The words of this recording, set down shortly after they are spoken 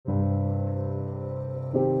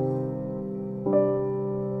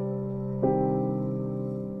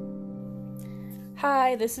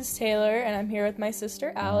Hi, this is Taylor, and I'm here with my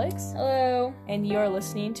sister Alex. Hello. And you are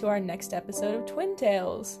listening to our next episode of Twin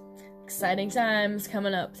Tales. Exciting times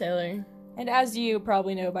coming up, Taylor. And as you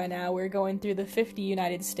probably know by now, we're going through the 50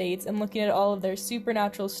 United States and looking at all of their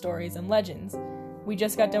supernatural stories and legends. We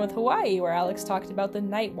just got done with Hawaii, where Alex talked about the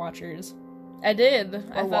Night Watchers. I did.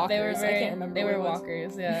 I thought walkers. they were very... I can't remember. They were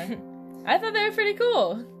walkers, yeah. I thought they were pretty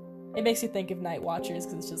cool. It makes you think of night watchers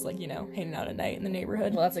because it's just like, hanging out at night in the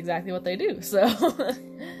neighborhood. Well, that's exactly what they do, so...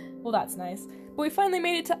 Well, that's nice. But we finally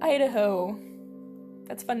made it to Idaho.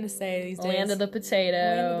 That's fun to say these days. Land of the potato.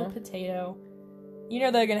 Land of the potato.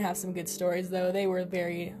 They're gonna have some good stories, though. They were a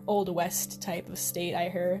very Old West type of state, I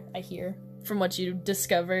hear. From what you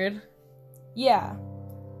discovered. Yeah.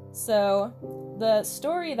 So, the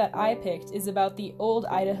story that I picked is about the old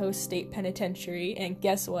Idaho State Penitentiary, and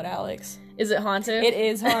guess what, Alex? Is it haunted? It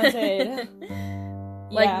is haunted.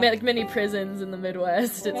 Like many prisons in the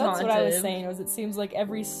Midwest, it's haunted. That's what I was saying, it seems like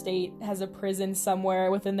every state has a prison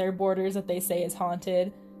somewhere within their borders that they say is haunted.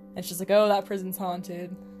 And it's just like, oh, that prison's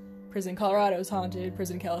haunted. Prison Colorado's haunted.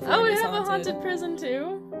 Prison California's haunted. Oh, we have a haunted prison,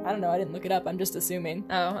 too? I don't know, I didn't look it up, I'm just assuming.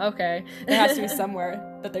 Oh, okay. There has to be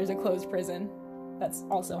somewhere that there's a closed prison that's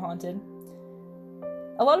also haunted.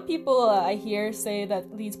 A lot of people I hear say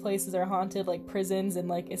that these places are haunted, like prisons and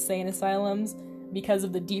like insane asylums, because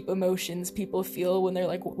of the deep emotions people feel when they're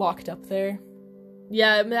like locked up there.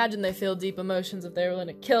 Yeah, imagine they feel deep emotions if they were going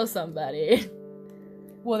to kill somebody.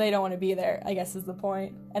 Well, they don't want to be there, I guess is the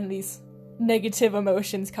point. And these negative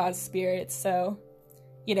emotions cause spirits, so,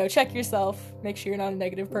 check yourself, make sure you're not a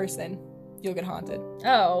negative person. You'll get haunted.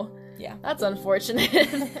 Oh. Yeah. That's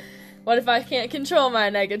unfortunate. What if I can't control my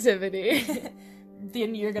negativity?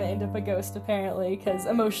 Then you're gonna end up a ghost, apparently, because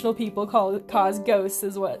emotional people cause ghosts,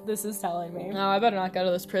 is what this is telling me. Oh, I better not go to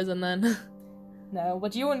this prison, then. No,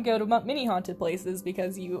 but you wouldn't go to many haunted places,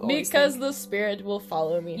 because you always Because the spirit will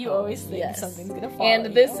follow me You home. always think something's gonna follow you.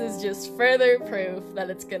 And this is just further proof that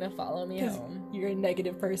it's gonna follow me home. You're a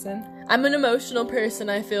negative person. I'm an emotional person,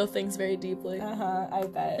 I feel things very deeply. Uh-huh, I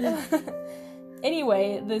bet.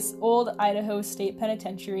 Anyway, this old Idaho State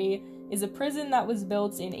Penitentiary is a prison that was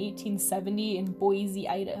built in 1870 in Boise,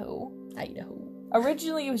 Idaho.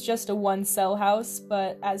 Originally, it was just a one-cell house,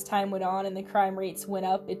 but as time went on and the crime rates went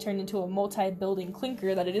up, it turned into a multi-building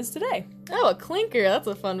clinker that it is today. Oh, a clinker, that's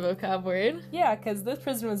a fun vocab word. Yeah, because this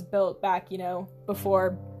prison was built back,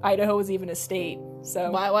 before Idaho was even a state, so...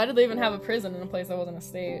 Why did they even have a prison in a place that wasn't a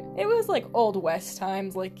state? It was like Old West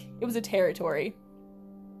times, it was a territory.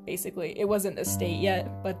 Basically, it wasn't a state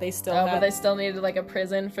yet, but they still but they still needed, a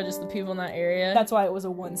prison for just the people in that area? That's why it was a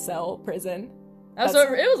one-cell prison. So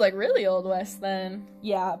it was, really Old West, then.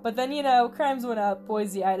 Yeah, but then, crimes went up,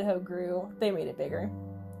 Boise, Idaho grew, they made it bigger.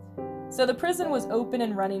 So the prison was open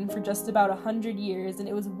and running for just about 100 years, and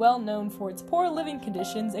it was well known for its poor living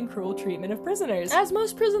conditions and cruel treatment of prisoners. As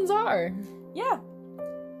most prisons are. Yeah.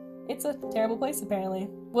 It's a terrible place, apparently.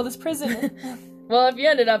 Well, this prison... Well, if you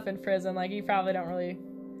ended up in prison, you probably don't really...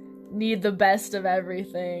 need the best of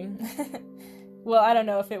everything. Well, I don't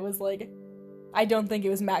know if it was I don't think it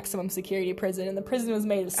was maximum security prison, and the prison was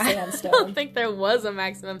made of sandstone. I don't think there was a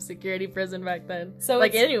maximum security prison back then. So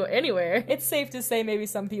anywhere. It's safe to say maybe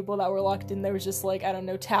some people that were locked in there was just I don't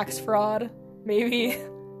know, tax fraud, maybe.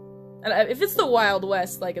 And if it's the Wild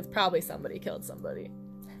West, it's probably somebody killed somebody.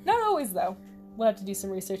 Not always, though. We'll have to do some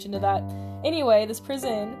research into that. Anyway, this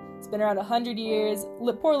prison... It's been around 100 years,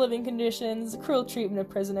 poor living conditions, cruel treatment of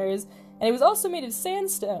prisoners, and it was also made of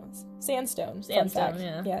sandstone, fun fact.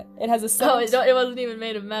 Yeah. It has a... it wasn't even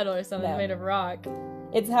made of metal or something, No. It was made of rock.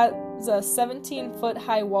 It has a 17-foot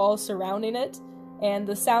high wall surrounding it, and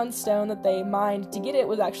the sandstone that they mined to get it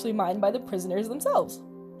was actually mined by the prisoners themselves,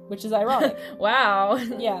 which is ironic. Wow.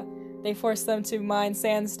 Yeah. They forced them to mine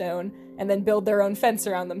sandstone and then build their own fence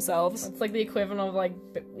around themselves. It's like the equivalent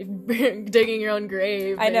of, digging your own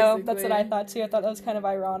grave, I know, that's what I thought, too. I thought that was kind of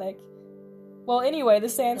ironic. Well, anyway, the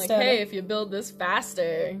sandstone... hey, if you build this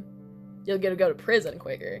faster, you'll get to go to prison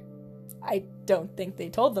quicker. I don't think they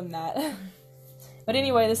told them that. But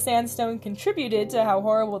anyway, the sandstone contributed to how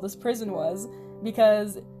horrible this prison was,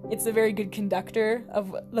 because it's a very good conductor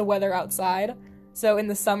of the weather outside. So in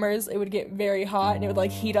the summers, it would get very hot, and it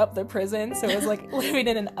would, heat up the prison, so it was, living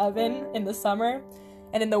in an oven in the summer.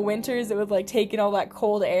 And in the winters, it would, take in all that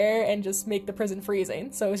cold air and just make the prison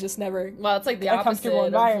freezing. So it was just never Well, it's the opposite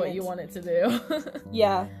of what you want it to do.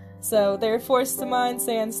 Yeah. So they were forced to mine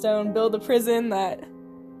sandstone, build a prison that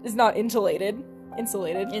is not insulated.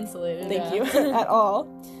 Thank you. At all.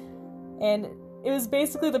 And it was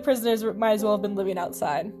basically the prisoners might as well have been living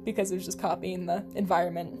outside because it was just copying the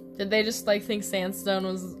environment. Did they just, like, think sandstone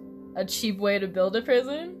was a cheap way to build a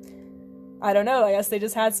prison? I don't know. I guess they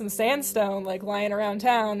just had some sandstone, like, lying around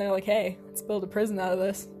town. They're like, hey, let's build a prison out of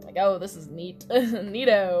this. Like, oh, this is neat.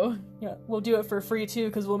 Neato. Yeah, we'll do it for free, too,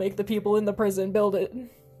 because we'll make the people in the prison build it.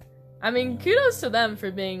 I mean, kudos to them for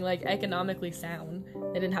being, like, economically sound.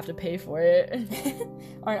 They didn't have to pay for it.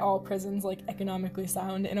 Aren't all prisons, like, economically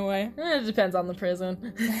sound in a way? It depends on the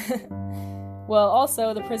prison. Well,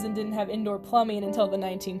 also, the prison didn't have indoor plumbing until the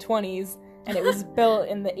 1920s, and it was built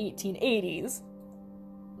in the 1880s.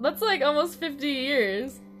 That's, like, almost 50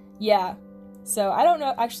 years. Yeah. So, I don't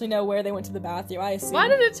actually know where they went to the bathroom, I assume. Why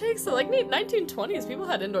did it take so, like, 1920s? People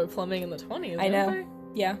had indoor plumbing in the 20s, I know. They?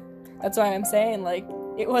 Yeah. That's why I'm saying, like,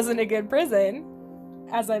 it wasn't a good prison,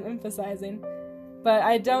 as I'm emphasizing. But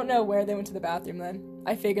I don't know where they went to the bathroom then.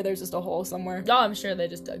 I figure there's just a hole somewhere. Oh, I'm sure they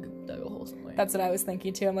just dug a hole somewhere. That's what I was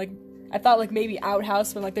thinking too. I'm like, I thought like maybe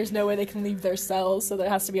outhouse, but like there's no way they can leave their cells, so there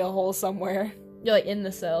has to be a hole somewhere. You're like in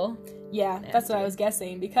the cell? Yeah, that's what I was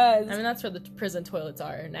guessing, because... I mean, that's where the prison toilets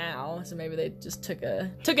are now, so maybe they just took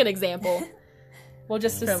an example. Well,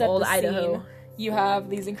 just to from set old the Idaho. scene, you have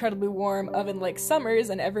these incredibly warm oven-like summers,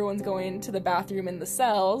 and everyone's going to the bathroom in the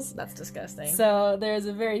cells. That's disgusting. So there's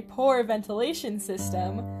a very poor ventilation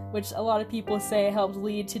system, which a lot of people say helped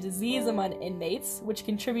lead to disease among inmates, which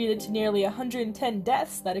contributed to nearly 110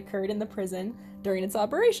 deaths that occurred in the prison during its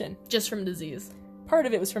operation. Just from disease? Part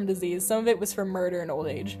of it was from disease, some of it was from murder and old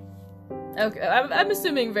age. Okay, I'm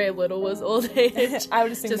assuming very little was old age. I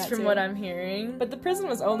would assume just that from too. what I'm hearing. But the prison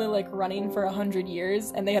was only like running for 100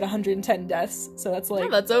 years, and they had 110 deaths, so that's like... Oh,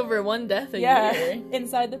 that's over one death a year.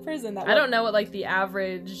 Inside the prison. I don't know what like the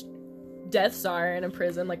average deaths are in a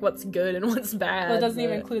prison, like what's good and what's bad. Well, it doesn't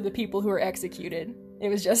even include the people who were executed. It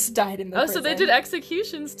was just died in the prison. Oh, so they did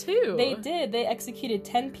executions too. They did. They executed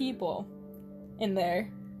 10 people in there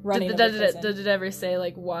running did it ever say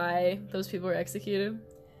like why those people were executed?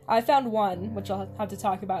 I found one, which I'll have to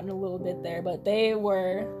talk about in a little bit there, but they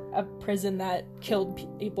were a prison that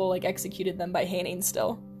killed people, like executed them by hanging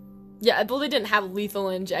still. Yeah, well, they didn't have lethal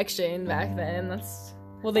injection back then. That's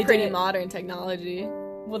they pretty did. modern technology.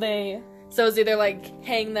 So it's either like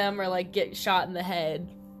hang them or like get shot in the head.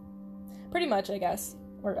 Pretty much, I guess.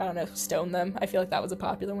 Or, I don't know, stone them. I feel like that was a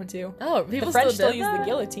popular one too. Oh, people the French still did used that? the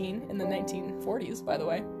guillotine in the 1940s, by the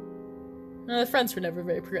way. No, the French were never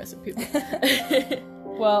very progressive people.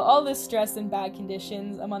 Well, all this stress and bad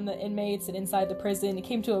conditions among the inmates and inside the prison, it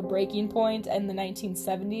came to a breaking point in the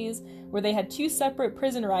 1970s, where they had 2 separate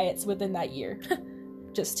prison riots within that year.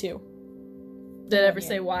 Just 2. Did it ever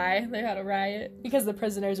say why they had a riot? Because the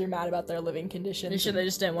prisoners are mad about their living conditions. You sure they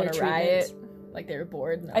just didn't want to riot? Like they were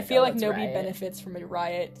bored? I feel like nobody benefits from a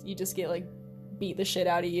riot. You just get, like, beat the shit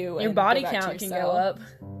out of you. Your body count can go up.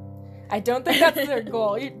 I don't think that's their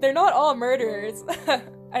goal. They're not all murderers.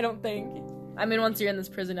 I don't think. I mean, once you're in this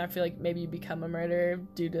prison, I feel like maybe you become a murderer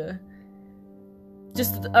due to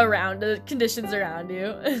just around the conditions around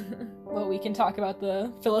you. Well, we can talk about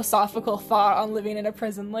the philosophical thought on living in a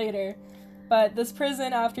prison later. But this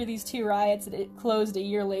prison, after these 2 riots, it closed a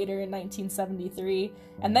year later in 1973,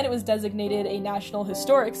 and then it was designated a National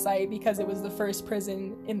Historic Site because it was the first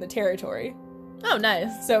prison in the territory. Oh,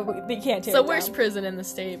 nice. So they can't tear it So down. worst prison in the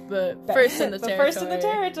state, but first in the territory. First in the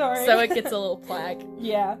territory. So it gets a little plaque.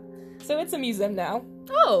 Yeah. So it's a museum now.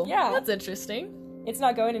 Oh, yeah. That's interesting. It's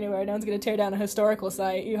not going anywhere. No one's going to tear down a historical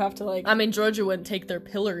site. You have to, like... I mean, Georgia wouldn't take their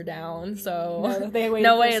pillar down, so...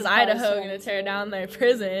 No way is Idaho going to tear down their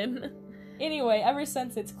prison. Anyway, ever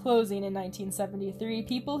since its closing in 1973,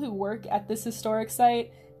 people who work at this historic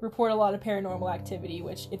site report a lot of paranormal activity,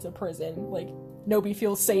 which it's a prison. Like, nobody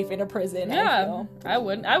feels safe in a prison. Yeah, I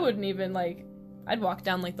wouldn't even, like... I'd walk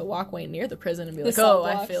down, like, the walkway near the prison and be like, cell oh,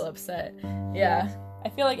 blocks. I feel upset. Yeah. I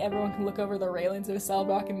feel like everyone can look over the railings of a cell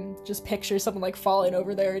block and just picture someone, like, falling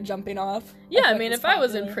over there and jumping off. Yeah, I mean, if I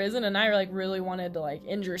was in prison and I, like, really wanted to, like,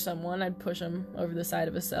 injure someone, I'd push them over the side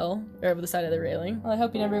of a cell, or over the side of the railing. Well, I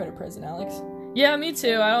hope you never go to prison, Alex. Yeah, me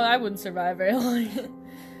too. I wouldn't survive very long.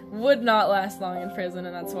 Would not last long in prison,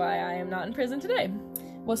 and that's why I am not in prison today.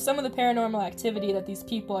 Well, some of the paranormal activity that these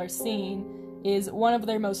people are seeing is one of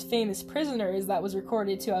their most famous prisoners that was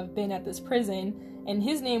recorded to have been at this prison, and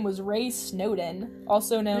his name was Ray Snowden,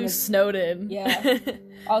 also known as... Snowden. Yeah.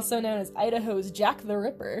 Also known as Idaho's Jack the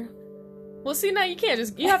Ripper. Well, see, now you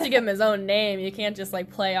have to give him his own name. You can't just,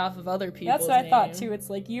 like, play off of other people's That's what I thought, name. too.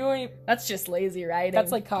 It's like, you only... That's just lazy writing.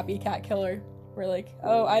 That's like copycat killer. We're like,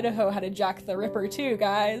 oh, Idaho had a Jack the Ripper, too,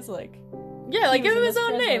 guys. Like... Yeah, like, give him his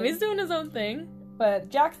own prison. name. He's doing his own thing. But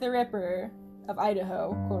Jack the Ripper of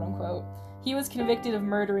Idaho, quote-unquote, He was convicted of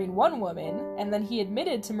murdering one woman, and then he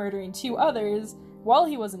admitted to murdering 2 others while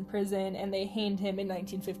he was in prison, and they hanged him in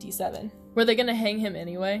 1957. Were they gonna hang him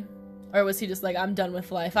anyway? Or was he just like, I'm done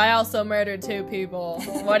with life. I also murdered 2 people.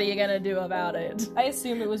 What are you gonna do about it? I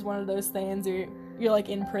assume it was one of those things where you're like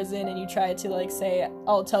in prison and you try to like say,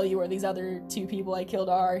 I'll tell you where these other 2 people I killed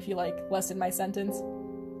are if you like lessen my sentence.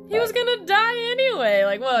 He was gonna die anyway.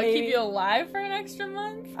 Like, well, keep you alive for an extra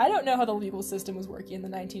month? I don't know how the legal system was working in the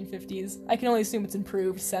 1950s. I can only assume it's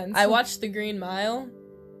improved since. I watched The Green Mile,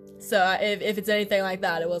 so if it's anything like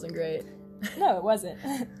that, it wasn't great. No, it wasn't.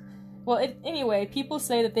 Well, anyway, people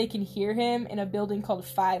say that they can hear him in a building called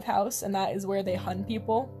Five House, and that is where they hunt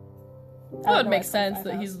people. That would make sense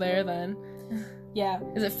that he's there then. Yeah.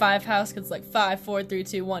 Is it 5 House? Because it's like 5, 4, 3,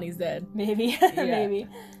 2, 1, he's dead. Maybe. Yeah. Maybe.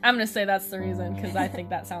 I'm gonna say that's the reason, because I think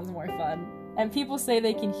that sounds more fun. And people say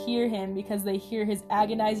they can hear him because they hear his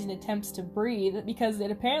agonizing attempts to breathe, because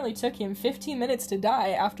it apparently took him 15 minutes to die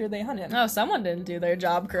after they hunt him. Oh, someone didn't do their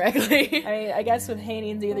job correctly. I mean, I guess with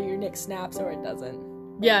hangings, either your neck snaps or it doesn't.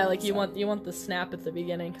 Yeah, like you want the snap at the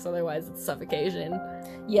beginning, because otherwise it's suffocation.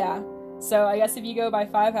 Yeah. So I guess if you go by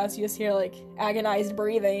Five House, you just hear like agonized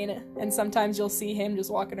breathing, and sometimes you'll see him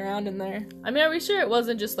just walking around in there. I mean, are we sure it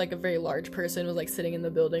wasn't just like a very large person was like sitting in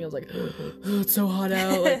the building? It was like, oh, it's so hot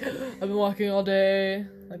out. Like, I've been walking all day,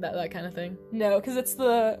 like that kind of thing. No, because it's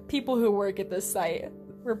the people who work at this site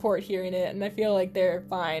report hearing it, and I feel like they're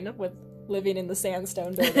fine with living in the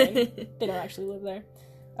sandstone building. They don't actually live there.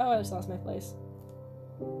 Oh, I just lost my place.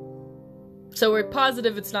 So we're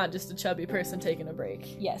positive it's not just a chubby person taking a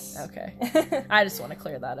break. Yes. Okay. I just want to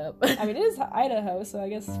clear that up. I mean, it is Idaho, so I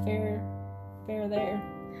guess fair there.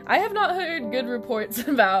 I have not heard good reports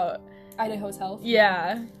about Idaho's health.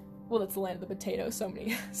 Yeah. Well, it's the land of the potato. So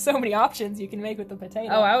many options you can make with the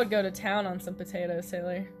potato. Oh, I would go to town on some potatoes,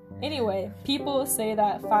 Taylor. Anyway, people say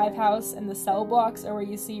that Five House and the cell blocks are where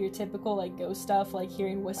you see your typical like ghost stuff, like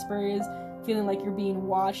hearing whispers, feeling like you're being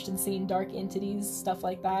watched and seeing dark entities, stuff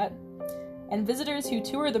like that. And visitors who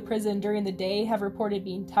tour the prison during the day have reported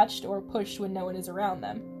being touched or pushed when no one is around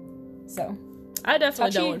them. So, I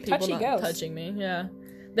definitely don't want people not touching me. Yeah,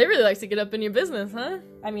 they really like to get up in your business, huh?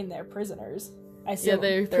 I mean, they're prisoners. I assume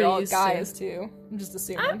they're all guys too. I'm just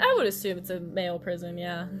assuming. I would assume it's a male prison.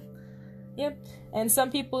 Yeah. Yep. And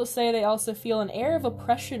some people say they also feel an air of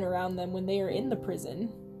oppression around them when they are in the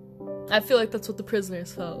prison. I feel like that's what the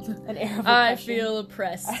prisoners felt. An air of oppression. I feel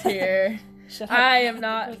oppressed here. I am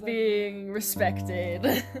not being respected.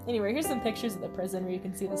 Anyway, here's some pictures of the prison where you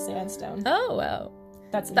can see the sandstone. Oh, wow.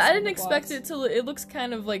 I didn't expect it to. It looks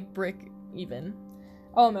kind of like brick, even.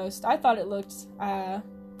 Almost. I thought it looked,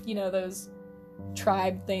 those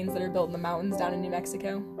tribe things that are built in the mountains down in New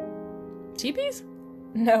Mexico. Teepees?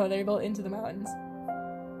 No, they're built into the mountains.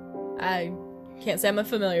 I can't say I'm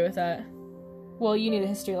familiar with that. Well, you need a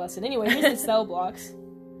history lesson. Anyway, here's the cell blocks.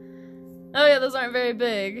 Oh yeah, those aren't very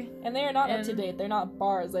big. And they are not up to date. They're not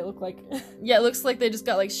bars. They look like... Yeah, it looks like they just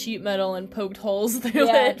got like sheet metal and poked holes through it.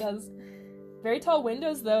 Yeah, it does. Very tall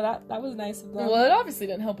windows, though. That was nice of them. Well, it obviously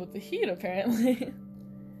didn't help with the heat, apparently.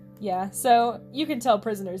 Yeah, so you can tell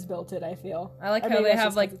prisoners built it, I feel. I like how they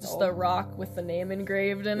have like just the rock with the name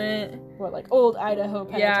engraved in it. What, like old Idaho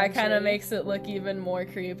Penitentiary? Yeah, it kind of makes it look even more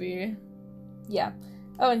creepy. Yeah.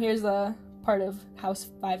 Oh, and here's the part of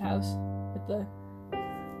Five House with the...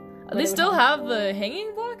 They still have the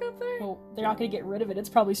hanging block up there? Well, they're not going to get rid of it. It's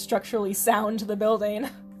probably structurally sound to the building.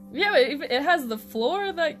 Yeah, but it has the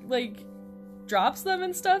floor that, like, drops them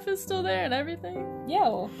and stuff is still there and everything. Yeah,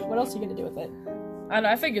 well, what else are you going to do with it? I don't know,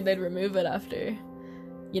 I figured they'd remove it after,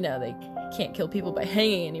 they can't kill people by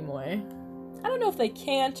hanging anymore. I don't know if they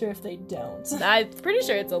can't or if they don't. I'm pretty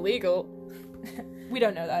sure it's illegal. We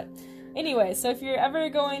don't know that. Anyway, so if you're ever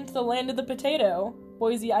going to the land of the potato,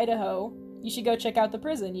 Boise, Idaho, you should go check out the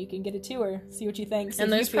prison. You can get a tour, see what you think.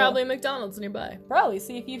 And there's probably a McDonald's nearby. Probably,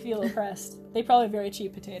 see if you feel oppressed. They probably have very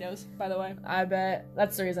cheap potatoes, by the way. I bet.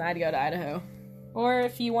 That's the reason I'd go to Idaho. Or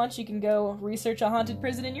if you want, you can go research a haunted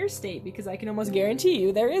prison in your state, because I can almost guarantee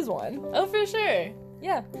you there is one. Oh, for sure.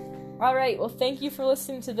 Yeah. Alright, well thank you for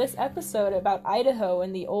listening to this episode about Idaho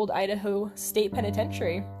and the old Idaho State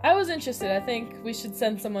Penitentiary. I was interested. I think we should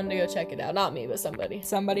send someone to go check it out. Not me, but somebody.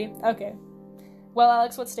 Somebody? Okay. Well,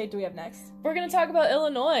 Alex, what state do we have next? We're going to talk about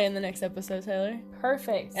Illinois in the next episode, Taylor.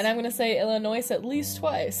 Perfect. And I'm going to say Illinois at least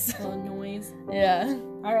twice. Illinois. Yeah.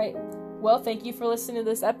 Alright. Well, thank you for listening to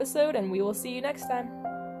this episode, and we will see you next time.